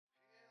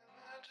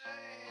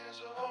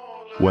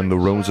When the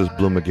Roses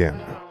Bloom Again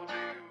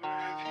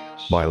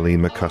by Lee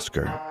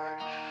McCusker.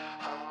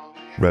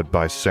 Read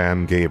by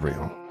Sam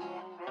Gabriel.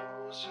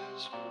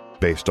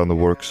 Based on the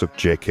works of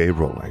J.K.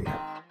 Rowling.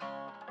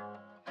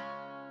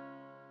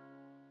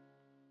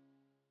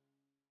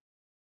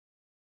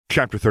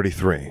 Chapter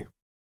 33.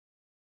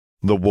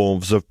 The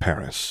Wolves of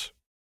Paris.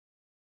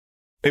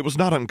 It was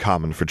not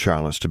uncommon for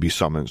Charles to be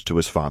summoned to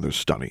his father's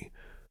study,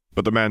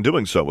 but the man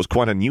doing so was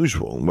quite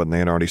unusual when they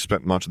had already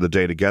spent much of the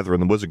day together in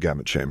the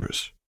Wizengamot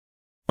chambers.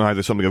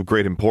 Either something of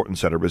great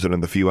importance had arisen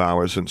in the few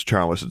hours since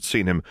Charles had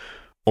seen him,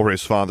 or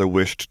his father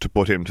wished to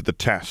put him to the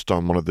test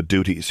on one of the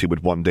duties he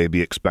would one day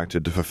be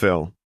expected to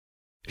fulfill.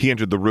 He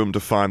entered the room to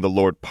find the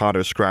Lord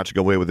Potter scratching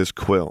away with his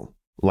quill,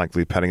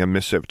 likely penning a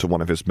missive to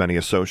one of his many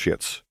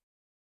associates.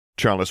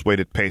 Charles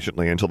waited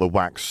patiently until the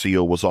wax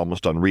seal was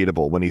almost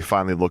unreadable when he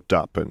finally looked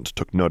up and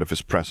took note of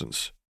his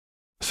presence.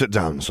 "Sit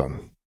down,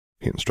 son,"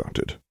 he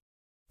instructed.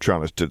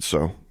 Charles did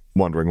so,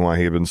 wondering why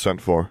he had been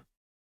sent for.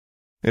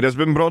 "It has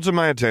been brought to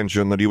my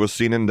attention that you were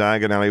seen in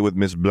Diagon Alley with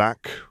Miss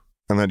Black,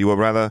 and that you were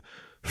rather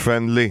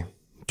friendly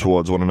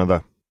towards one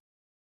another."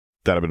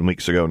 That had been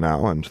weeks ago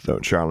now, and though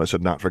Charles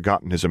had not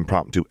forgotten his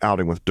impromptu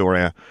outing with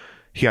Doria,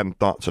 he hadn't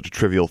thought such a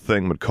trivial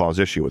thing would cause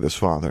issue with his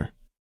father.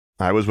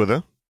 "I was with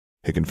her,"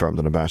 he confirmed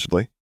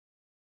unabashedly.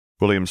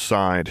 William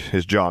sighed,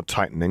 his jaw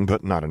tightening,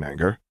 but not in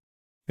anger.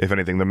 If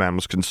anything, the man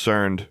was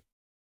concerned.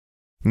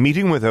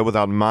 "Meeting with her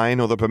without mine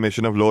or the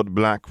permission of Lord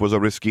Black was a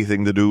risky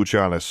thing to do,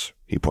 Charles,"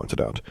 he pointed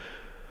out.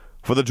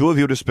 "For the two of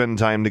you to spend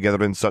time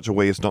together in such a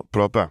way is not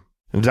proper.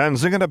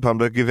 Dancing at a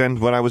public event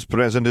where I was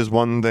present is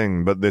one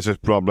thing, but this is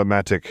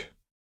problematic."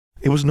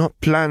 "It was not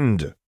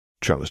planned,"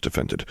 Charles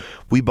defended.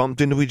 "We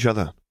bumped into each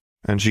other,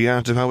 and she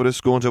asked if I would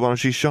escort her while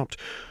she shopped.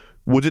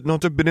 Would it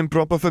not have been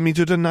improper for me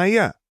to deny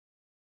her?"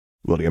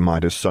 William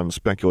eyed his son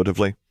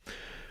speculatively.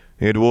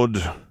 "It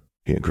would,"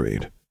 he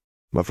agreed.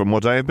 "But from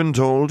what I have been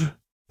told,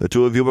 the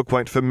two of you were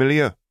quite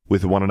familiar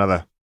with one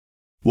another."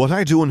 "What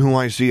I do and who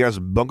I see has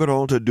bugger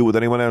all to do with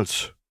anyone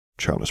else,"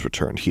 Charles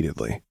returned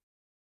heatedly.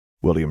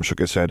 William shook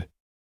his head.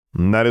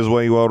 "That is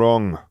where you are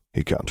wrong,"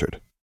 he countered.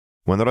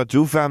 "When there are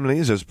two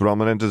families as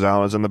prominent as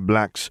ours and the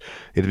Blacks,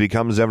 it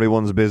becomes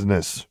everyone's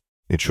business.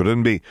 It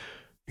shouldn't be.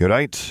 You're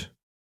right,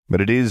 but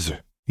it is.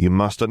 You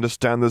must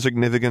understand the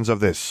significance of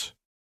this."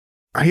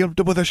 "I helped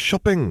her with her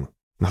shopping,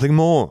 nothing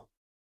more."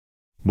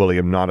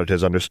 William nodded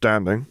his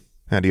understanding,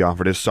 and he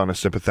offered his son a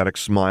sympathetic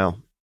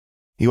smile.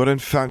 "You are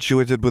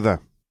infatuated with her,"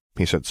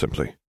 he said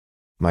simply.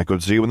 "I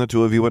could see when the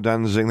two of you were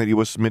dancing that you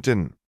were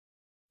smitten.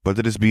 But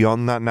it is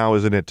beyond that now,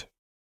 isn't it?"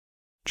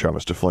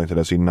 Charles deflated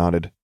as he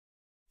nodded.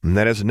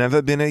 "There has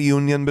never been a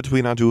union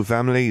between our two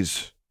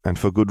families, and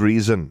for good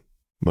reason,"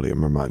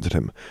 William reminded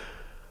him.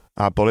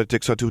 "Our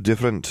politics are too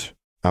different,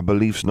 our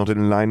beliefs not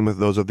in line with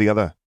those of the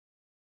other.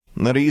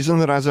 The reason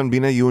there hasn't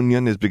been a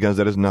union is because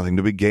there is nothing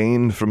to be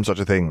gained from such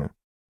a thing.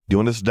 Do you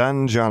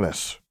understand,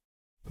 Charles?"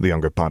 The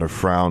younger Potter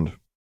frowned.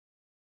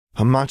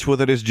 "A match with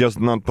it is just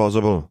not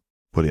possible,"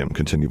 William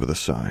continued with a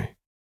sigh.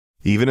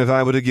 "Even if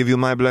I were to give you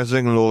my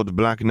blessing, Lord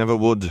Black never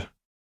would.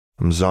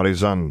 I'm sorry,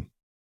 son,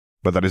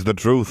 but that is the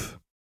truth."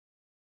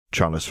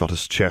 Charles felt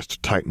his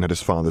chest tighten at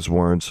his father's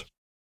words.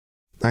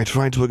 "I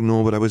tried to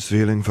ignore what I was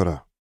feeling for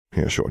her,"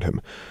 he assured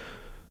him.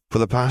 "For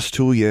the past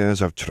 2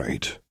 years I've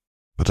tried,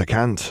 but I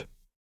can't.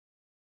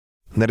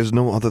 There is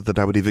no other that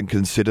I would even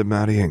consider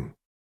marrying.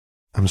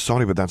 I'm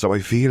sorry, but that's how I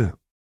feel."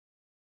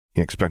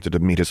 He expected to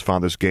meet his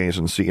father's gaze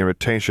and see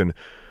irritation,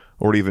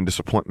 or even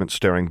disappointment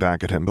staring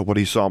back at him, but what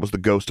he saw was the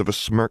ghost of a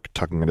smirk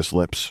tugging at his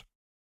lips.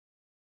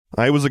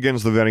 "I was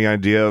against the very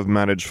idea of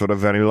marriage for a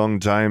very long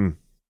time.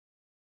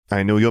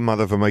 I knew your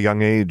mother from a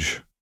young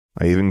age.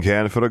 I even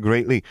cared for her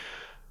greatly.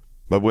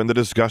 But when the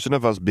discussion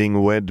of us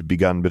being wed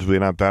began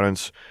between our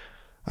parents,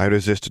 I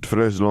resisted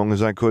for as long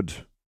as I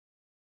could.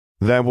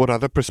 There were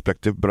other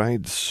prospective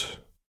brides,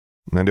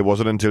 and it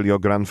wasn't until your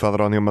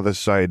grandfather on your mother's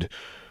side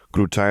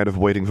grew tired of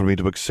waiting for me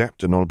to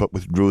accept and all but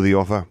withdrew the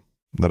offer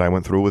that I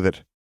went through with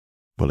it,"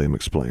 William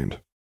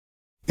explained.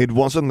 "It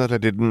wasn't that I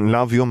didn't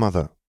love your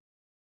mother.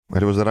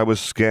 It was that I was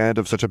scared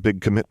of such a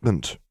big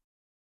commitment.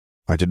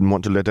 I didn't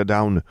want to let her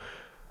down,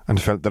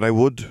 and felt that I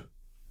would.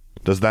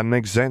 Does that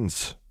make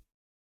sense?"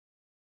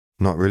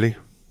 "Not really,"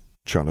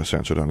 Charles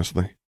answered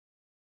honestly.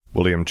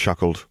 William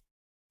chuckled.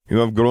 "You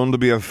have grown to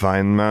be a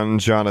fine man,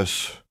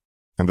 Charles,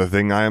 and the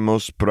thing I am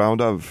most proud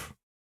of.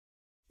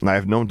 I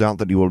have no doubt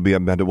that you will be a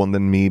better one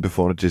than me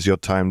before it is your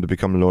time to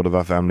become lord of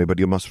our family, but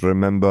you must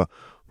remember,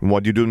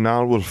 what you do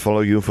now will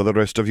follow you for the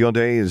rest of your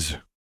days."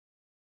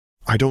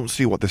 "I don't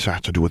see what this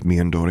has to do with me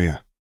and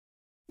Doria."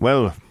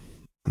 "Well,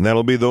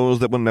 there'll be those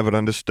that will never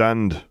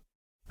understand,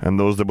 and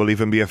those that will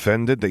even be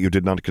offended that you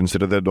did not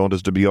consider their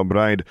daughters to be your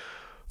bride,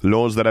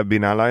 lords that have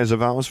been allies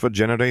of ours for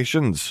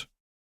generations.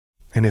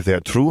 And if they are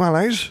true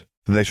allies,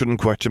 then they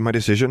shouldn't question my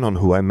decision on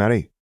who I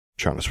marry,"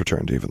 Charles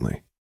returned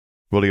evenly.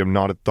 William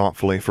nodded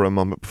thoughtfully for a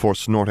moment before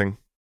snorting.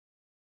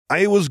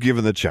 "I was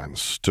given the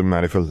chance to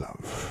marry for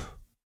love.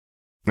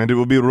 And it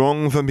will be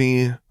wrong for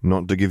me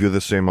not to give you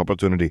the same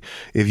opportunity.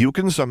 If you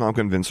can somehow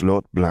convince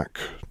Lord Black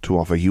to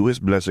offer you his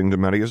blessing to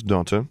marry his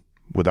daughter,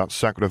 without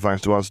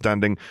sacrifice to our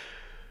standing,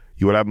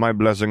 you will have my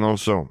blessing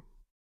also.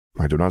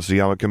 I do not see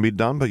how it can be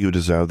done, but you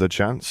deserve the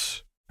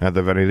chance, at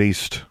the very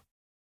least."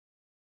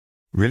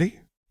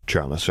 "Really?"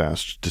 Charles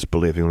asked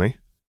disbelievingly.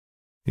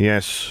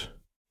 "Yes,"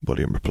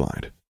 William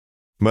replied.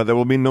 "But there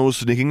will be no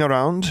sneaking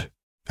around,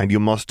 and you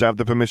must have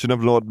the permission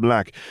of Lord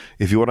Black.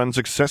 If you are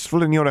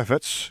unsuccessful in your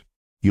efforts,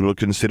 you will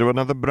consider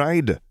another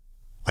bride.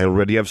 I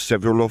already have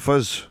several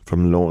offers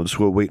from lords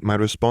who await my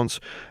response,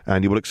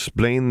 and you will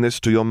explain this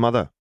to your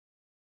mother."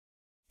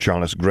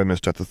 Charles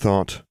grimaced at the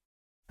thought.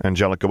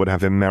 Angelica would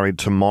have him married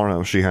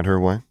tomorrow if she had her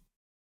way.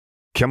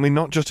 "Can we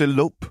not just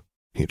elope?"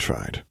 he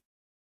tried.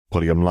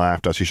 William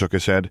laughed as he shook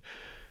his head.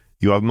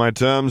 "You have my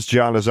terms,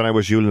 Charles, and I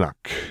wish you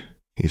luck,"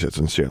 he said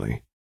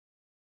sincerely.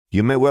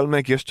 "You may well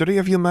make history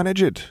if you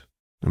manage it,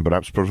 and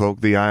perhaps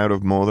provoke the ire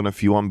of more than a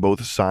few on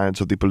both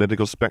sides of the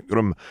political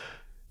spectrum.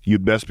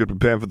 You'd best be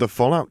prepared for the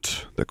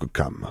fallout that could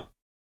come."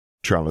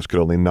 Charles could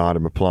only nod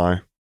in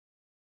reply.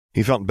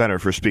 He felt better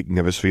for speaking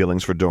of his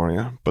feelings for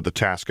Doria, but the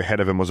task ahead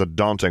of him was a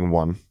daunting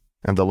one,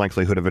 and the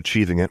likelihood of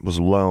achieving it was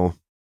low.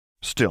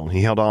 Still,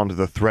 he held on to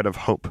the thread of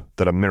hope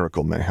that a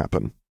miracle may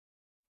happen.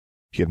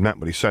 He had meant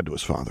what he said to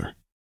his father.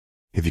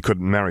 If he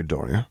couldn't marry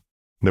Doria,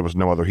 there was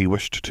no other he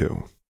wished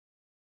to.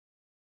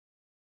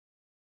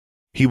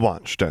 He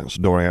watched as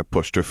Doria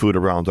pushed her food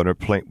around on her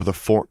plate with a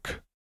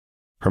fork,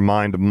 her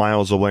mind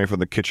miles away from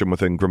the kitchen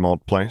within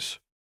Grimmauld Place.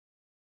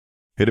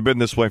 It had been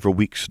this way for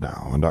weeks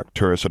now, and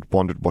Arcturus had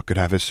wondered what could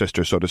have his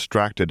sister so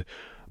distracted,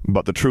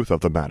 but the truth of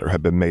the matter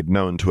had been made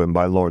known to him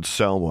by Lord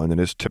Selwyn in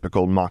his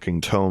typical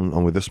mocking tone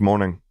only this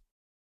morning.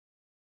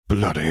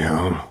 "Bloody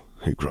hell,"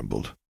 he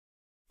grumbled.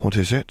 "What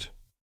is it?"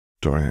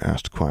 Doria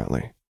asked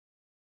quietly.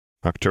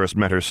 Arcturus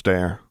met her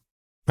stare,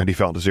 and he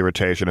felt his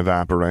irritation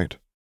evaporate.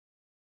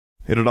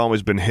 It had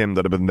always been him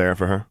that had been there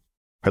for her,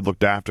 had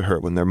looked after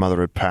her when their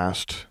mother had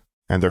passed,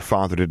 and their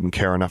father didn't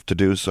care enough to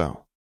do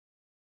so.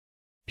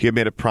 He had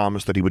made a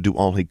promise that he would do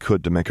all he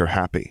could to make her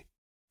happy,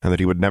 and that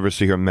he would never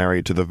see her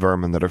married to the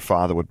vermin that her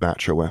father would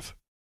match her with.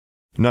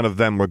 None of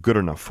them were good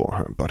enough for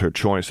her, but her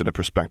choice in a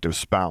prospective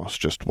spouse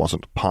just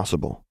wasn't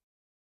possible.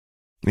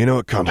 "You know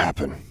it can't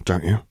happen,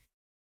 don't you?"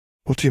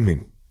 "What do you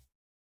mean?"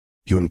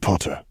 "You and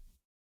Potter,"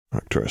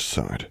 Arcturus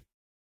sighed.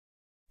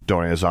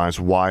 Doria's eyes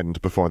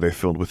widened before they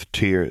filled with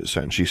tears,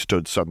 and she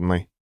stood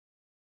suddenly.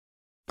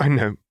 "I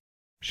know,"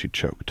 she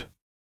choked.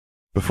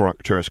 Before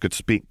Arcturus could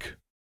speak,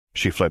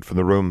 she fled from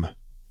the room,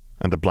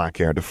 and the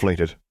black air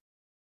deflated.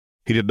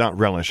 He did not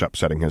relish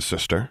upsetting his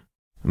sister,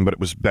 but it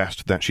was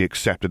best that she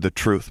accepted the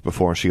truth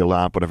before she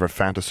allowed whatever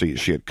fantasies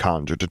she had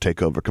conjured to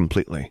take over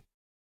completely.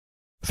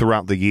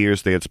 Throughout the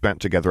years they had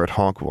spent together at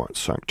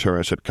Hogwarts,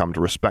 Arcturus had come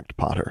to respect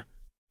Potter,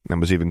 and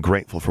was even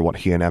grateful for what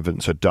he and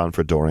Evans had done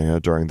for Doria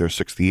during their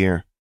 6th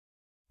year.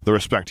 The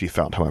respect he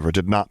felt, however,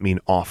 did not mean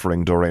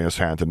offering Doria's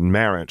hand in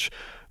marriage,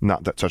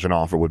 not that such an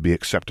offer would be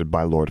accepted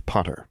by Lord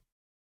Potter.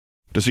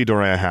 To see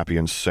Doria happy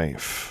and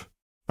safe,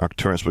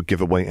 Arcturus would give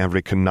away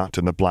every knut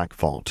in the Black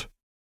Vault,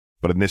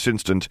 but in this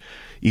instant,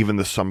 even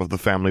the sum of the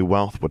family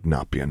wealth would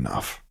not be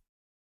enough.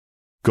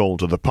 Gold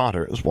to the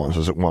Potters was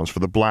as it was for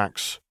the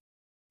Blacks.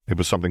 It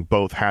was something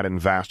both had in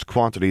vast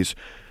quantities,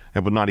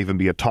 and would not even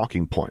be a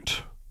talking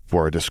point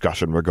for a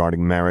discussion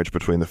regarding marriage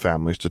between the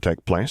families to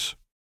take place.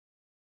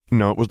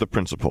 No, it was the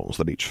principles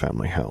that each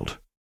family held,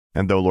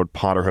 and though Lord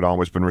Potter had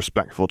always been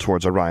respectful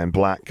towards Orion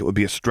Black, it would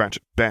be a stretch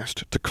at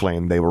best to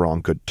claim they were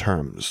on good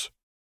terms.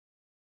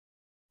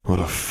 "What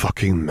a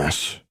fucking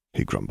mess,"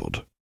 he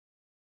grumbled.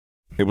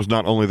 It was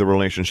not only the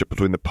relationship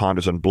between the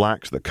Potters and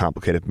Blacks that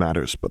complicated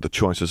matters, but the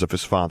choices of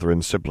his father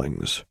and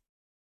siblings.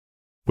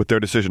 With their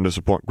decision to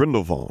support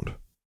Grindelwald,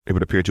 it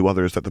would appear to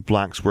others that the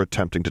Blacks were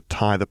attempting to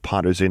tie the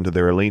Potters into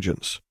their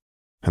allegiance,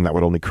 and that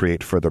would only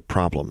create further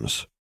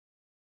problems.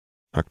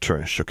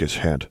 Arcturus shook his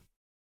head.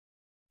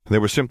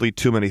 There were simply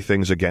too many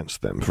things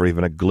against them for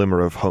even a glimmer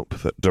of hope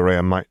that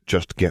Doria might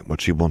just get what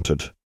she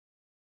wanted.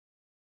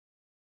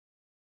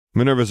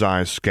 Minerva's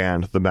eyes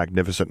scanned the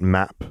magnificent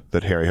map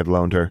that Harry had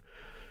loaned her,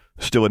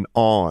 still in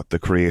awe at the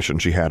creation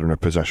she had in her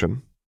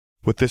possession.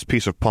 With this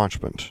piece of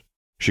parchment,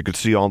 she could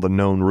see all the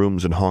known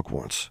rooms in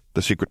Hogwarts,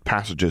 the secret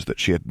passages that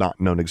she had not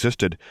known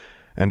existed,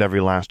 and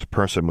every last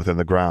person within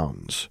the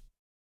grounds.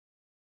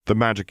 The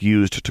magic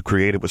used to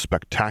create it was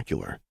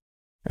spectacular,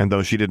 and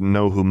though she didn't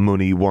know who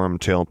Moony,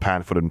 Wormtail,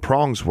 Padfoot, and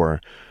Prongs were,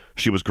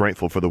 she was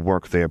grateful for the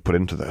work they had put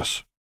into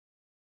this.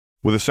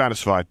 With a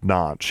satisfied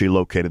nod, she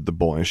located the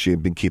boy she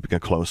had been keeping a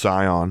close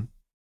eye on.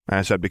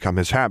 As had become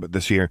his habit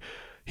this year,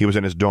 he was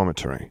in his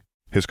dormitory,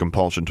 his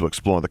compulsion to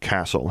explore the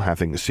castle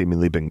having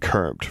seemingly been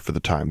curbed for the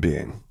time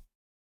being.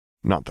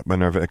 Not that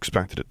Minerva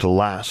expected it to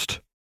last.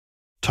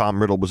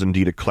 Tom Riddle was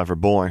indeed a clever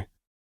boy,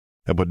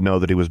 and would know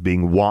that he was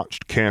being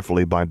watched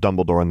carefully by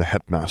Dumbledore and the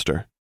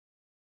headmaster.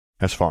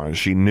 As far as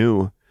she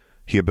knew,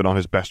 he had been on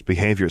his best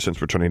behavior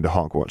since returning to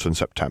Hogwarts in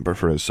September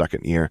for his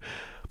 2nd year,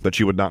 but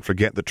she would not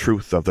forget the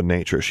truth of the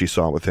nature she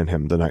saw within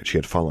him the night she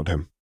had followed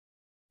him.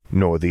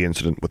 nor the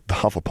incident with the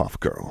Hufflepuff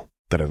girl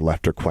that had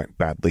left her quite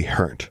badly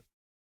hurt.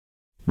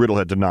 Riddle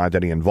had denied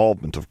any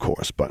involvement, of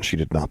course, but she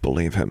did not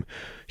believe him.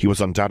 He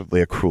was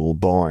undoubtedly a cruel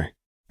boy,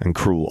 and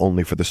cruel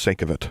only for the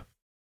sake of it.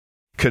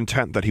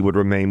 Content that he would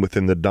remain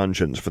within the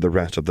dungeons for the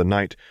rest of the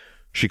night,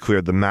 she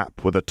cleared the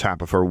map with a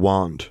tap of her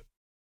wand.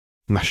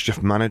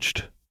 Mischief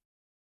managed.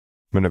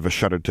 Minerva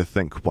shuddered to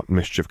think what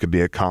mischief could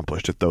be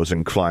accomplished if those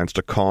inclined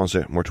to cause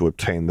it were to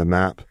obtain the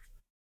map.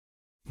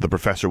 The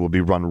professor would be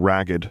run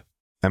ragged,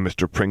 and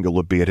Mr. Pringle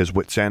would be at his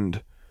wit's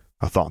end,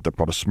 a thought that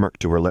brought a smirk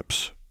to her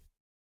lips.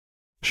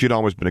 She had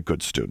always been a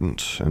good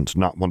student, and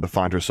not one to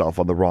find herself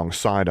on the wrong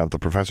side of the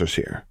professors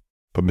here,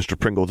 but Mr.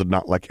 Pringle did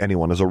not like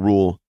anyone as a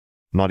rule,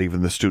 not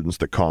even the students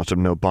that caused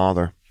him no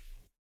bother.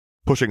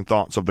 Pushing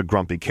thoughts of the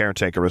grumpy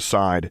caretaker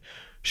aside,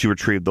 she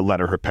retrieved the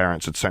letter her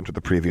parents had sent her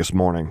the previous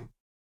morning.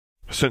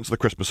 Since the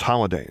Christmas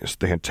holidays,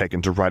 they had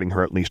taken to writing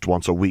her at least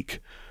once a week.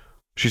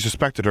 She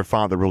suspected her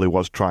father really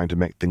was trying to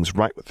make things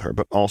right with her,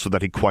 but also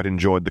that he quite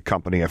enjoyed the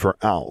company of her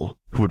owl,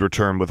 who would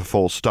return with a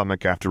full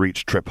stomach after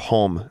each trip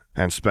home,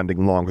 and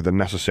spending longer than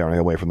necessary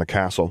away from the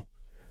castle.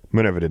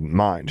 Minerva didn't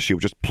mind. She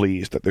was just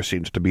pleased that there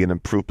seemed to be an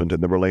improvement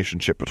in the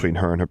relationship between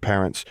her and her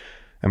parents,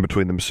 and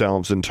between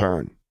themselves in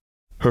turn.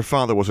 Her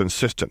father was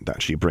insistent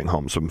that she bring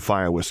home some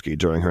fire whiskey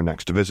during her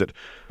next visit,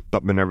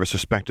 but Minerva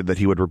suspected that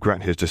he would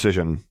regret his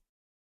decision.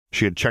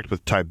 She had checked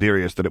with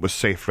Tiberius that it was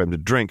safe for him to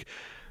drink,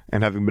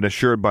 and having been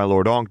assured by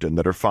Lord Ogden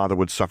that her father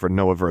would suffer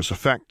no adverse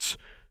effects,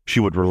 she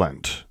would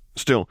relent.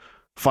 Still,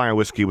 fire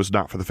whiskey was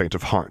not for the faint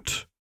of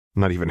heart.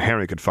 Not even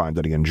Harry could find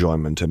any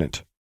enjoyment in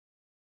it.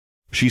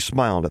 She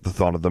smiled at the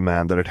thought of the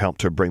man that had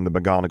helped her bring the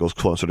McGonagalls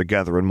closer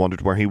together and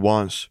wondered where he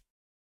was.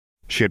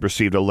 She had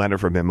received a letter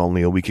from him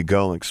only a week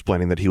ago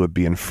explaining that he would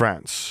be in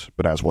France,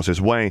 but as was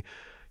his way,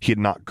 he had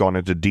not gone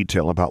into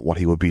detail about what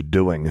he would be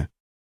doing.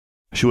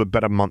 She would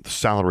bet a month's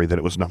salary that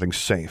it was nothing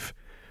safe,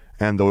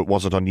 and though it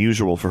wasn't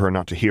unusual for her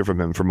not to hear from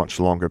him for much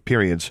longer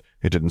periods,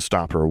 it didn't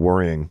stop her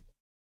worrying.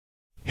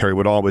 Harry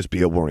would always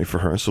be a worry for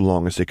her so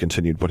long as he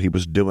continued what he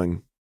was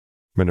doing.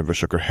 Minerva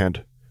shook her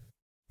head.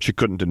 She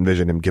couldn't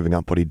envision him giving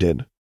up what he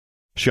did.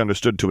 She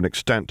understood to an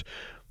extent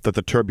that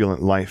the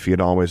turbulent life he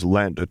had always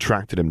led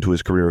attracted him to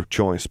his career of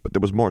choice, but there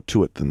was more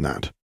to it than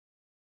that.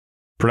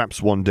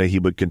 Perhaps one day he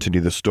would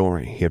continue the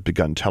story he had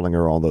begun telling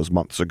her all those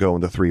months ago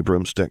in the Three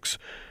Broomsticks,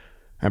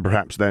 and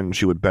perhaps then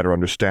she would better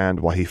understand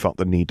why he felt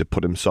the need to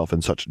put himself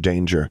in such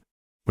danger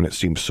when it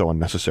seemed so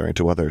unnecessary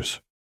to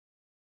others.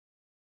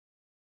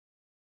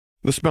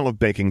 The smell of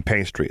baking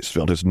pastries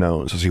filled his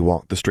nose as he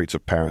walked the streets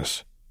of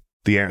Paris.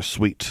 The air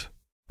sweet,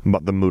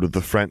 but the mood of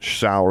the French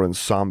sour and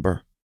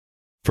somber.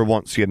 For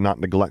once he had not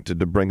neglected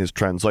to bring his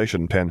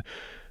translation pen,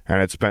 and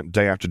had spent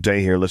day after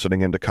day here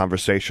listening into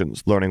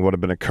conversations, learning what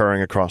had been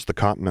occurring across the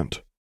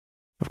continent.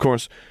 Of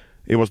course,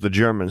 it was the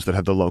Germans that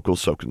had the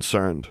locals so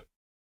concerned.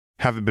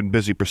 Having been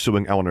busy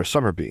pursuing Eleanor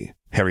Summerby,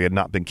 Harry had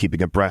not been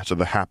keeping abreast of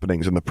the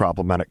happenings in the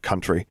problematic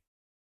country,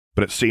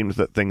 but it seemed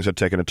that things had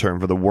taken a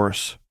turn for the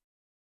worse.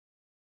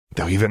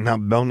 They're even now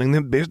burning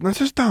their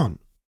businesses down.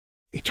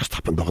 It just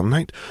happened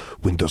overnight.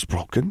 Windows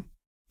broken.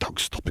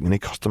 Dogs stopping any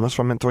customers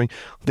from entering.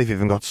 They've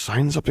even got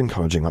signs up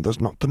encouraging others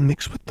not to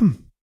mix with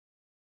them.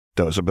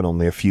 Those had been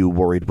only a few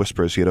worried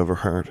whispers he had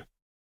overheard,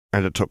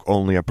 and it took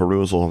only a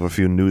perusal of a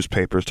few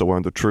newspapers to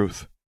learn the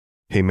truth.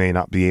 He may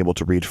not be able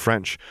to read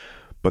French,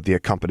 but the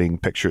accompanying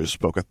pictures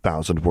spoke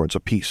 1,000 words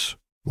apiece.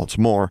 Once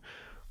more,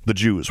 the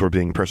Jews were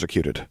being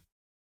persecuted,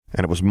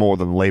 and it was more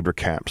than labor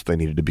camps they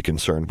needed to be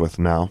concerned with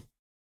now.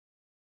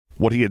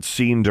 What he had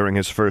seen during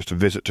his first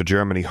visit to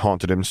Germany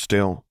haunted him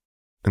still,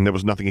 and there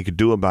was nothing he could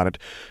do about it,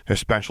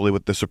 especially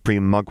with the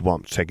supreme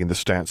mugwump taking the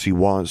stance he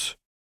was.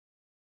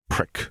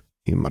 Prick,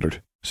 he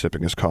muttered,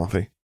 sipping his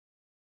coffee.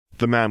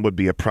 The man would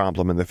be a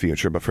problem in the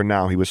future, but for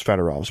now he was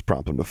Fedorov's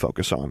problem to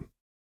focus on.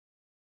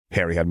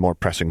 Harry had more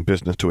pressing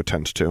business to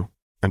attend to,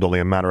 and only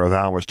a matter of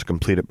hours to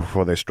complete it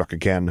before they struck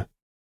again.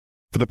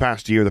 For the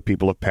past year, the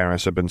people of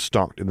Paris had been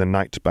stalked in the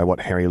night by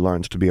what Harry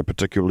learned to be a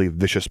particularly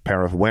vicious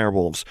pair of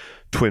werewolves,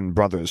 twin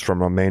brothers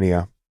from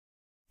Romania.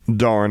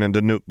 Doran and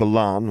Danuk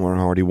Balan were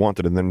already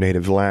wanted in their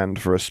native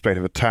land for a spate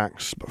of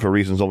attacks, but for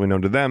reasons only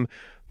known to them,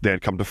 they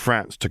had come to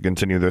France to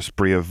continue their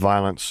spree of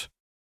violence.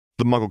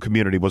 The Muggle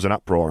community was in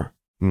uproar,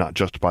 not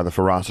just by the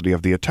ferocity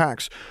of the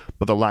attacks,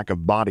 but the lack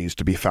of bodies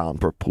to be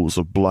found where pools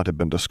of blood had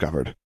been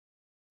discovered.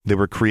 They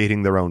were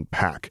creating their own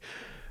pack,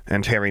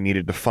 and Harry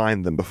needed to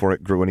find them before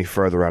it grew any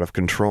further out of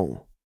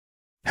control.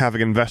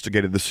 Having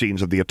investigated the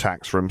scenes of the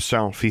attacks for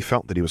himself, he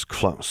felt that he was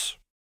close.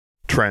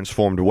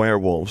 Transformed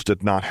werewolves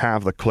did not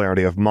have the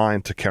clarity of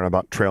mind to care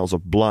about trails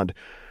of blood,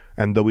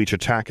 and though each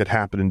attack had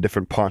happened in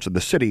different parts of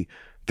the city,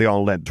 they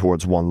all led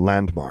towards one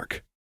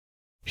landmark.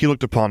 He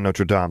looked upon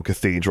Notre Dame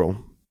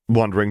Cathedral,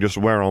 wondering just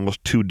where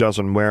almost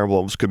 24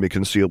 werewolves could be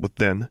concealed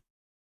within.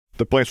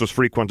 The place was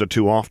frequented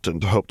too often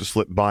to hope to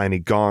slip by any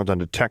guard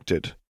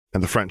undetected,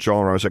 and the French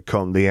Aurors had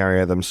combed the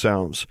area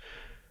themselves.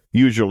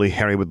 Usually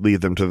Harry would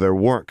leave them to their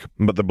work,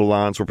 but the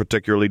Balans were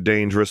particularly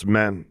dangerous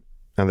men,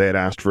 and they had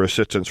asked for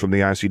assistance from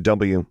the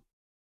ICW.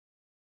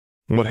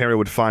 What Harry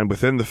would find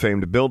within the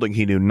famed building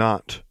he knew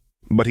not,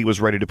 But he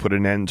was ready to put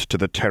an end to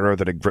the terror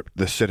that had gripped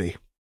the city.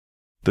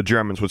 The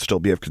Germans would still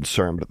be of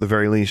concern, but at the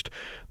very least,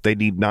 they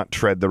need not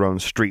tread their own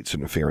streets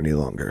in fear any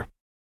longer.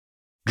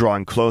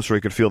 Drawing closer,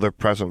 he could feel their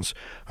presence,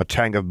 a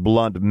tang of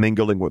blood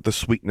mingling with the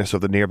sweetness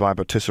of the nearby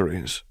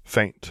patisseries,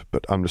 faint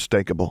but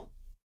unmistakable.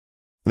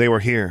 They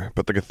were here,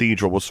 but the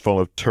cathedral was full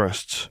of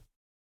tourists.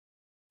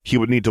 He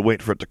would need to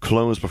wait for it to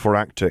close before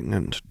acting,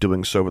 and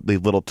doing so would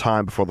leave little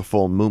time before the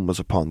full moon was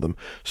upon them.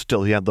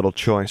 Still, he had little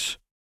choice.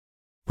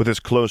 With his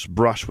close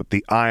brush with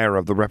the ire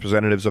of the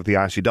representatives of the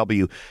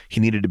ICW, he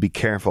needed to be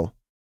careful,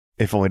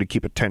 if only to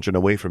keep attention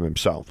away from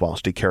himself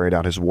whilst he carried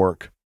out his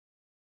work.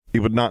 It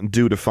would not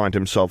do to find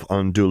himself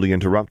unduly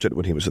interrupted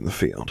when he was in the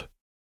field.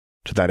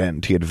 To that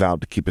end, he had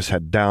vowed to keep his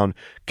head down,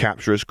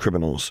 capture his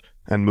criminals,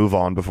 and move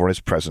on before his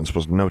presence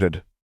was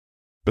noted.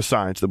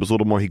 Besides, there was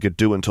little more he could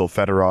do until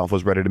Fedorov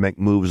was ready to make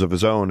moves of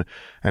his own,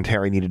 and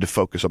Harry needed to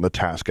focus on the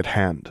task at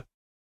hand.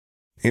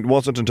 It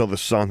wasn't until the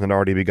sun had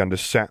already begun to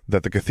set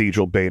that the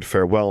cathedral bade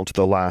farewell to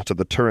the last of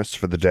the tourists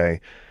for the day,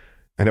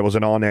 and it was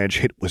an on-edge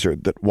hit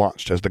wizard that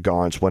watched as the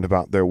guards went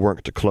about their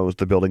work to close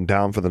the building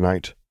down for the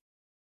night.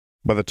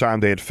 By the time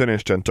they had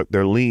finished and took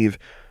their leave,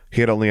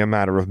 he had only a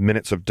matter of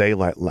minutes of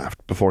daylight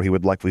left before he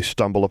would likely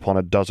stumble upon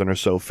a dozen or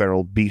so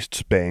feral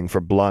beasts baying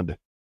for blood.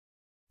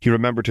 He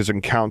remembered his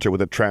encounter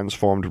with a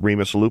transformed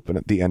Remus Lupin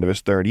at the end of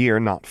his third year,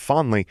 not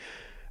fondly,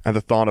 and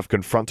the thought of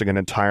confronting an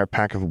entire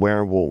pack of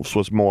werewolves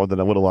was more than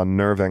a little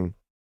unnerving.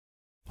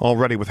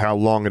 Already, with how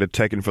long it had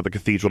taken for the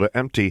cathedral to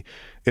empty,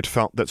 it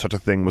felt that such a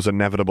thing was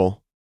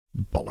inevitable.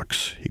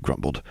 "Bollocks," he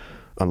grumbled,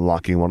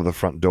 unlocking one of the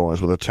front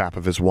doors with a tap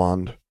of his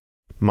wand.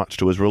 Much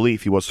to his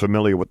relief, he was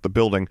familiar with the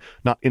building,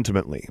 not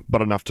intimately,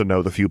 but enough to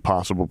know the few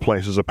possible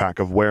places a pack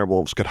of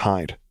werewolves could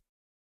hide.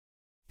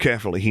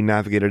 Carefully, he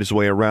navigated his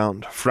way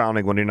around,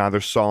 frowning when he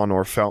neither saw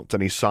nor felt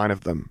any sign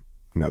of them.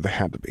 No, they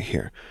had to be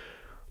here.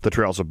 The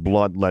trails of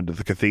blood led to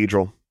the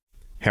cathedral.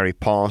 Harry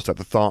paused at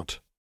the thought.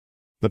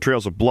 The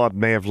trails of blood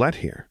may have led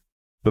here,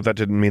 but that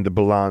didn't mean the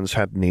Bolans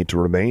had need to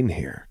remain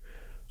here.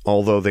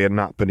 Although they had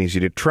not been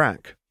easy to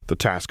track, the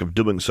task of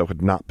doing so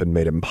had not been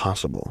made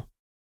impossible.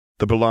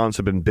 The Bolans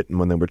had been bitten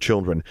when they were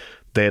children.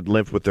 They had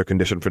lived with their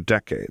condition for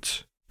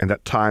decades, and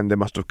that time they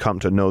must have come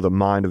to know the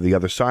mind of the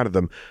other side of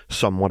them,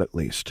 somewhat at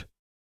least.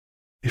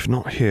 "If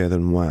not here,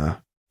 then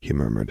where?" he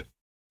murmured,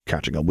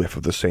 catching a whiff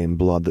of the same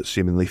blood that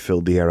seemingly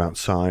filled the air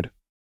outside.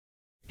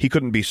 He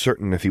couldn't be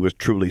certain if he was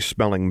truly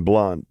smelling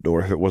blood,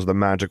 or if it was the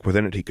magic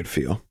within it he could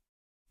feel.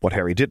 What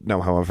Harry did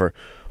know, however,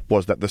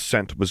 was that the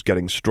scent was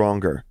getting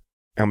stronger,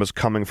 and was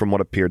coming from what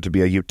appeared to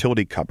be a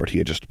utility cupboard he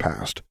had just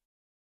passed.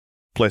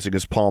 Placing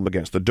his palm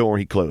against the door,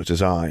 he closed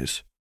his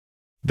eyes.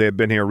 They had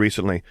been here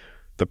recently,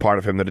 the part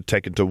of him that had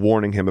taken to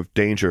warning him of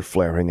danger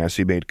flaring as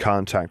he made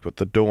contact with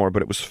the door,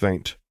 but it was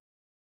faint.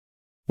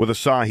 With a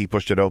sigh, he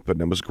pushed it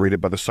open and was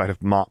greeted by the sight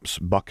of mops,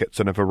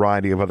 buckets, and a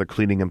variety of other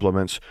cleaning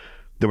implements.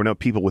 There were no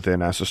people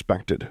within, as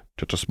suspected,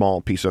 just a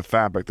small piece of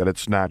fabric that had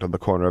snagged on the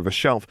corner of a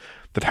shelf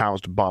that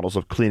housed bottles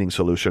of cleaning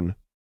solution.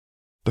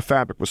 The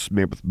fabric was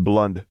smeared with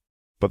blood,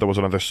 but there was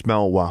another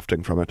smell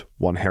wafting from it,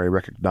 one Harry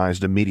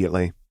recognized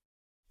immediately.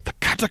 The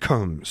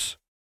catacombs!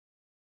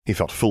 He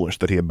felt foolish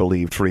that he had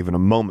believed for even a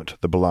moment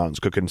the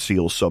Bolans could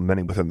conceal so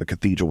many within the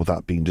cathedral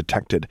without being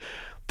detected.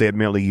 They had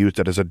merely used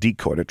it as a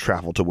decoy to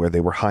travel to where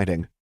they were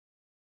hiding.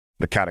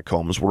 The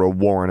catacombs were a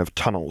warren of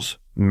tunnels,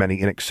 many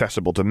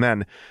inaccessible to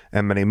men,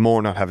 and many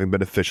more not having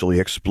been officially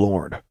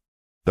explored.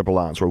 The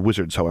Bolans were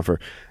wizards, however,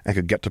 and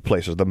could get to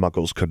places the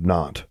Muggles could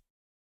not.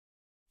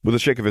 With a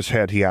shake of his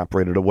head, he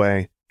operated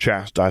away,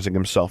 chastising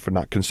himself for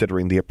not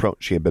considering the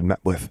approach he had been met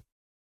with.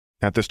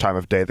 At this time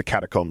of day, the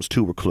catacombs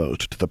too were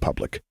closed to the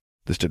public.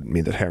 This didn't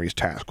mean that Harry's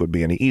task would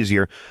be any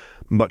easier,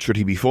 but should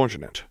he be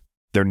fortunate,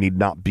 there need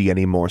not be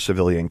any more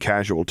civilian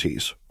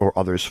casualties, or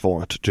others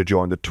forced to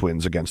join the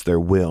twins against their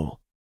will.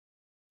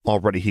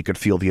 Already he could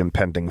feel the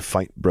impending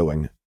fight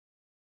brewing.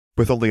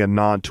 With only a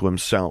nod to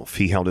himself,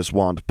 he held his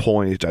wand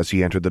poised as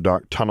he entered the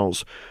dark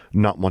tunnels,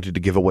 not wanting to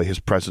give away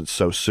his presence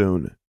so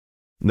soon.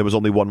 There was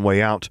only one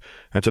way out,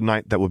 and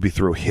tonight that would be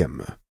through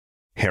him.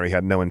 Harry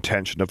had no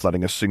intention of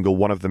letting a single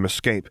one of them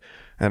escape,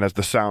 and as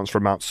the sounds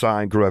from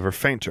outside grew ever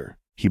fainter,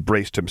 he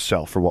braced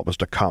himself for what was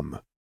to come.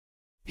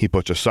 He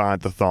pushed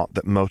aside the thought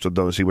that most of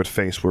those he would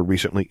face were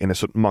recently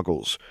innocent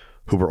Muggles,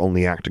 who were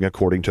only acting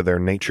according to their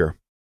nature.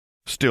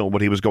 Still,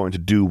 what he was going to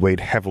do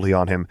weighed heavily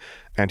on him,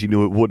 and he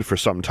knew it would for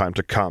some time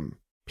to come.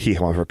 He,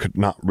 however, could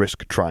not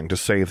risk trying to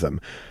save them.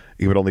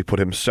 He would only put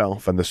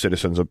himself and the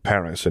citizens of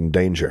Paris in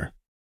danger.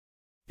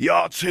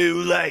 "You're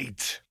too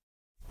late,"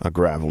 a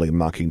gravelly,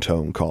 mocking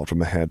tone called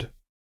from ahead.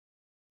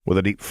 With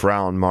a deep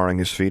frown marring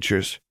his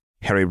features,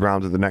 Harry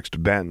rounded the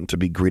next bend to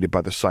be greeted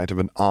by the sight of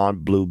an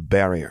odd blue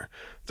barrier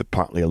that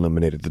partly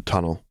illuminated the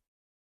tunnel.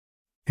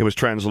 It was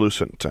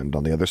translucent, and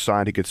on the other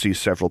side he could see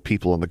several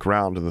people on the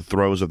ground in the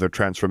throes of their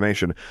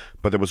transformation,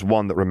 but there was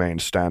one that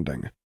remained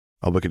standing.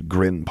 A wicked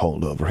grin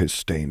pulled over his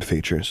stained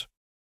features.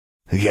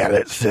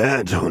 "Get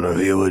said one of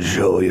you would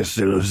show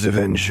yourselves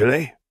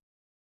eventually."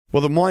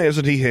 "Well, then why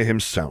isn't he here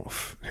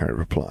himself?" Harry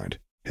replied,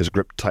 his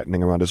grip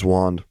tightening around his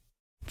wand.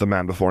 The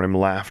man before him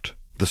laughed,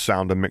 the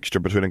sound a mixture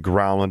between a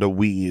growl and a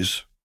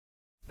wheeze.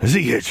 "Do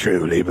you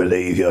truly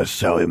believe you're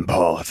so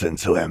important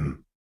to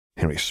him?"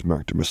 Harry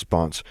smirked in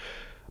response.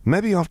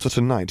 Maybe after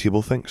tonight he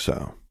will think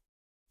so.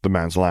 The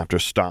man's laughter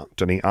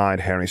stopped, and he eyed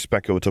Harry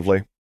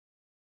speculatively.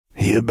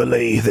 "You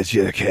believe that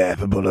you're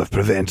capable of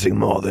preventing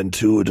more than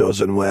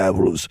 24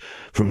 werewolves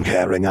from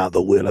carrying out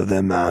the will of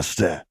their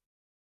master?"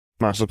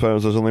 I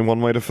suppose there's only one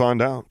way to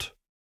find out.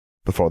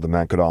 Before the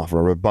man could offer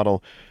a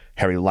rebuttal,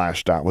 Harry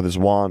lashed out with his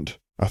wand,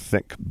 a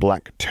thick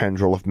black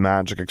tendril of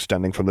magic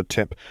extending from the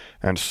tip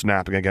and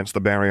snapping against the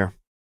barrier.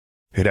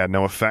 It had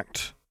no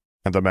effect,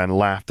 and the man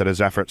laughed at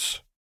his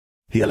efforts.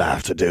 "You'll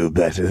have to do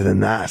better than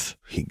that,"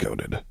 he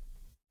goaded.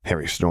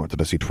 Harry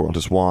snorted as he twirled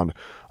his wand,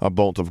 a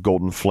bolt of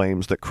golden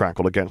flames that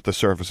crackled against the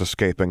surface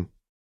escaping.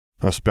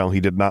 A spell he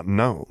did not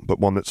know, but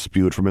one that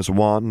spewed from his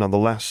wand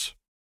nonetheless.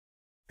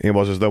 It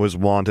was as though his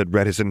wand had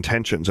read his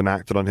intentions and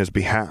acted on his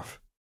behalf.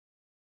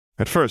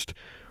 At first,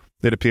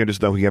 it appeared as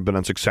though he had been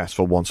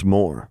unsuccessful once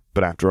more,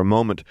 but after a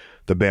moment,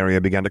 the barrier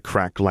began to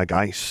crack like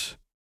ice.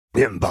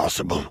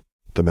 "Impossible,"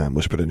 the man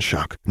whispered in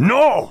shock.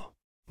 "No!"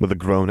 With a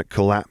groan, it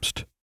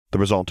collapsed, the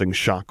resulting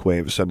shock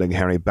wave sending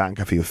Harry back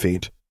a few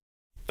feet.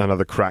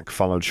 Another crack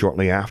followed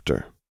shortly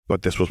after,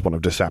 but this was one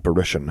of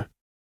disapparition.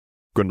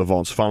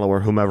 Grindelwald's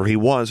follower, whomever he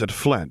was, had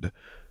fled,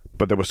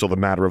 but there was still the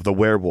matter of the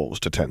werewolves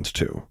to tend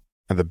to,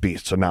 and the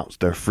beasts announced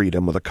their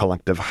freedom with a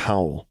collective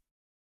howl.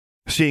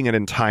 Seeing an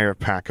entire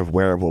pack of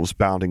werewolves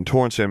bounding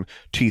towards him,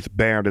 teeth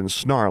bared and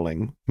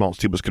snarling,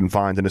 whilst he was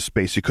confined in a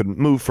space he couldn't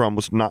move from,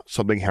 was not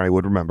something Harry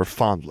would remember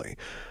fondly.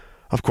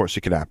 Of course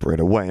he could apparate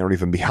away or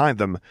even behind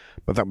them,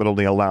 but that would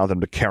only allow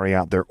them to carry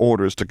out their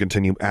orders to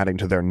continue adding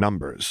to their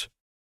numbers.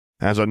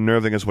 As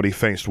unnerving as what he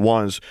faced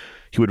was,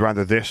 he would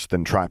rather this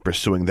than try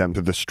pursuing them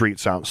through the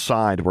streets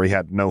outside where he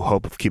had no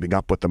hope of keeping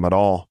up with them at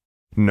all.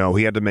 No,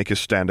 he had to make his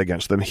stand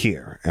against them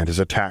here, and his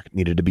attack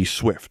needed to be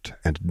swift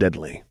and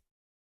deadly.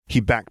 He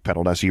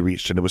backpedaled as he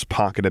reached into his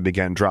pocket and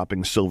began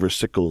dropping silver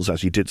sickles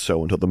as he did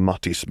so until the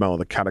musty smell of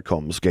the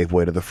catacombs gave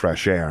way to the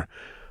fresh air.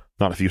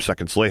 Not a few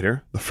seconds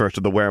later, the first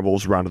of the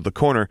werewolves rounded the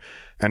corner,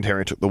 and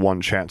Harry took the one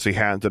chance he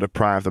had to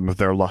deprive them of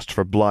their lust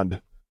for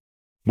blood.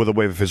 With a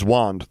wave of his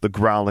wand, the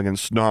growling and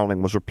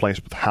snarling was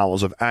replaced with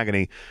howls of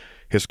agony,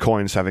 his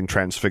coins having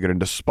transfigured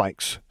into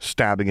spikes,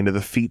 stabbing into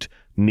the feet,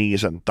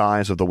 knees, and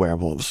thighs of the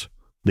werewolves,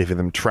 leaving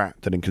them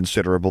trapped and in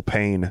considerable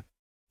pain.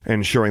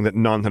 Ensuring that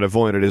none had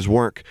avoided his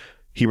work,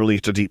 he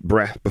released a deep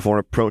breath before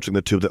approaching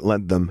the two that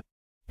led them.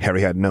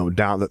 Harry had no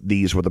doubt that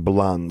these were the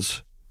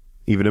Bolans.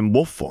 Even in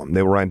wolf form,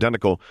 they were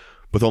identical,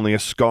 with only a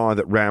scar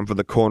that ran from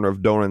the corner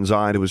of Doran's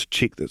eye to his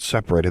cheek that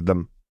separated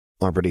them.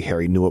 Already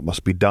Harry knew it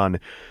must be done.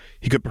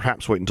 He could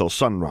perhaps wait until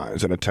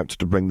sunrise and attempt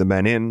to bring the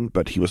men in,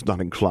 but he was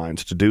not inclined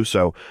to do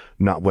so,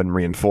 not when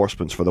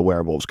reinforcements for the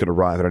werewolves could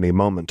arrive at any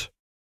moment.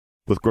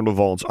 With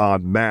Grindelwald's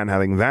odd man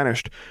having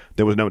vanished,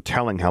 there was no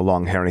telling how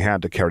long Harry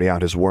had to carry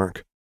out his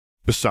work.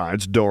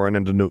 Besides, Doran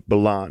and Danut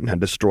Balan had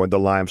destroyed the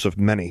lives of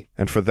many,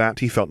 and for that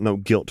he felt no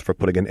guilt for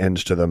putting an end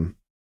to them.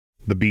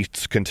 The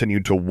beasts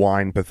continued to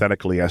whine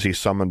pathetically as he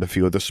summoned a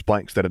few of the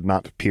spikes that had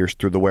not pierced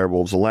through the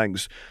werewolves'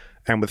 legs,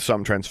 and with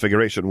some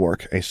transfiguration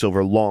work, a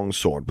silver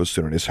longsword was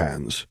soon in his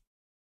hands.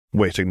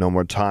 Wasting no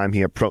more time,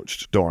 he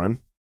approached Doran,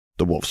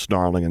 the wolf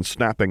snarling and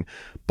snapping,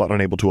 but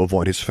unable to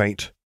avoid his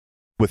fate.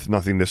 With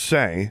nothing to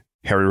say,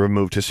 Harry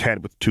removed his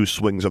head with 2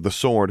 swings of the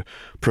sword,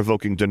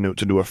 provoking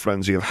Danut into a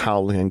frenzy of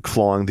howling and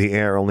clawing the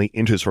air only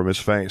inches from his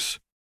face.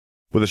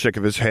 With a shake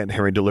of his head,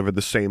 Harry delivered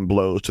the same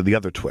blows to the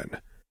other twin,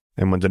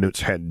 and when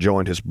Danut's head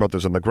joined his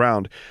brother's on the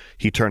ground,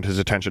 he turned his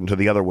attention to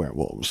the other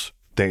werewolves,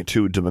 they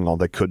too doing all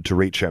they could to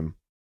reach him.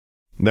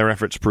 Their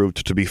efforts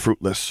proved to be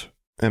fruitless,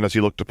 and as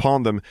he looked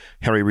upon them,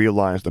 Harry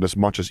realized that as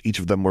much as each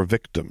of them were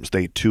victims,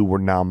 they too were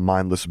now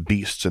mindless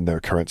beasts in their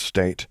current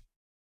state.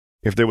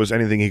 If there was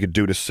anything he could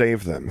do to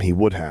save them, he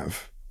would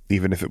have,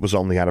 even if it was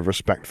only out of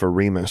respect for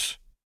Remus.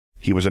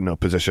 He was in no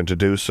position to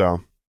do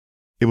so.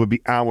 It would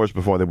be hours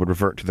before they would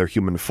revert to their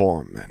human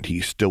form, and he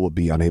still would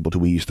be unable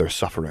to ease their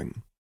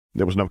suffering.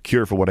 There was no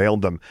cure for what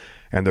ailed them,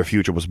 and their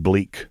future was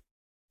bleak.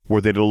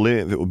 Were they to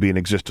live, it would be an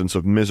existence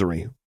of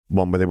misery,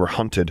 one where they were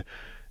hunted,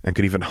 and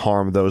could even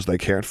harm those they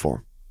cared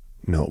for.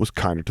 No, it was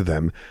kinder to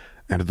them,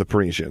 and to the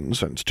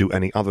Parisians, and to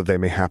any other they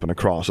may happen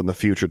across in the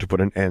future to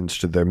put an end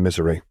to their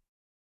misery.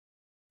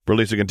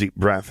 Releasing a deep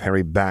breath,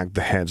 Harry bagged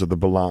the heads of the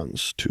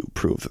Bolans to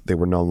prove that they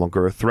were no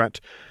longer a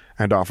threat,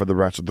 and offered the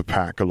rest of the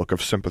pack a look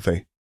of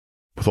sympathy.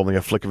 With only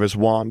a flick of his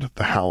wand,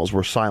 the howls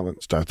were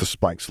silenced as the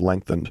spikes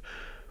lengthened,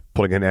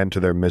 putting an end to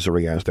their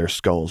misery as their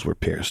skulls were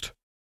pierced.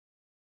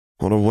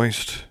 What a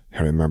waste,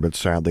 Harry murmured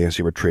sadly as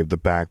he retrieved the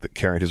bag that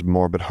carried his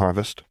morbid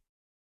harvest.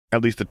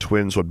 At least the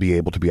twins would be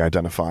able to be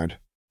identified,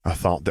 a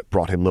thought that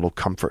brought him little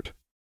comfort.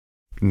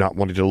 Not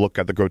wanting to look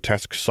at the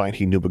grotesque sight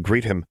he knew would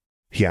greet him,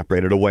 he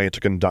apparated away to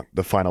conduct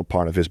the final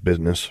part of his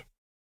business.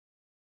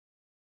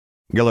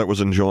 Gellert was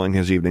enjoying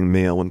his evening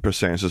meal when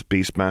Perseus'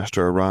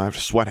 Beastmaster arrived,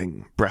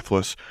 sweating,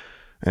 breathless,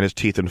 and his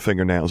teeth and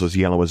fingernails as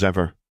yellow as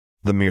ever.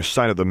 The mere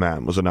sight of the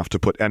man was enough to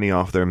put any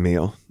off their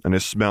meal, and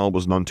his smell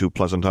was none too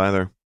pleasant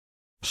either.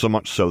 So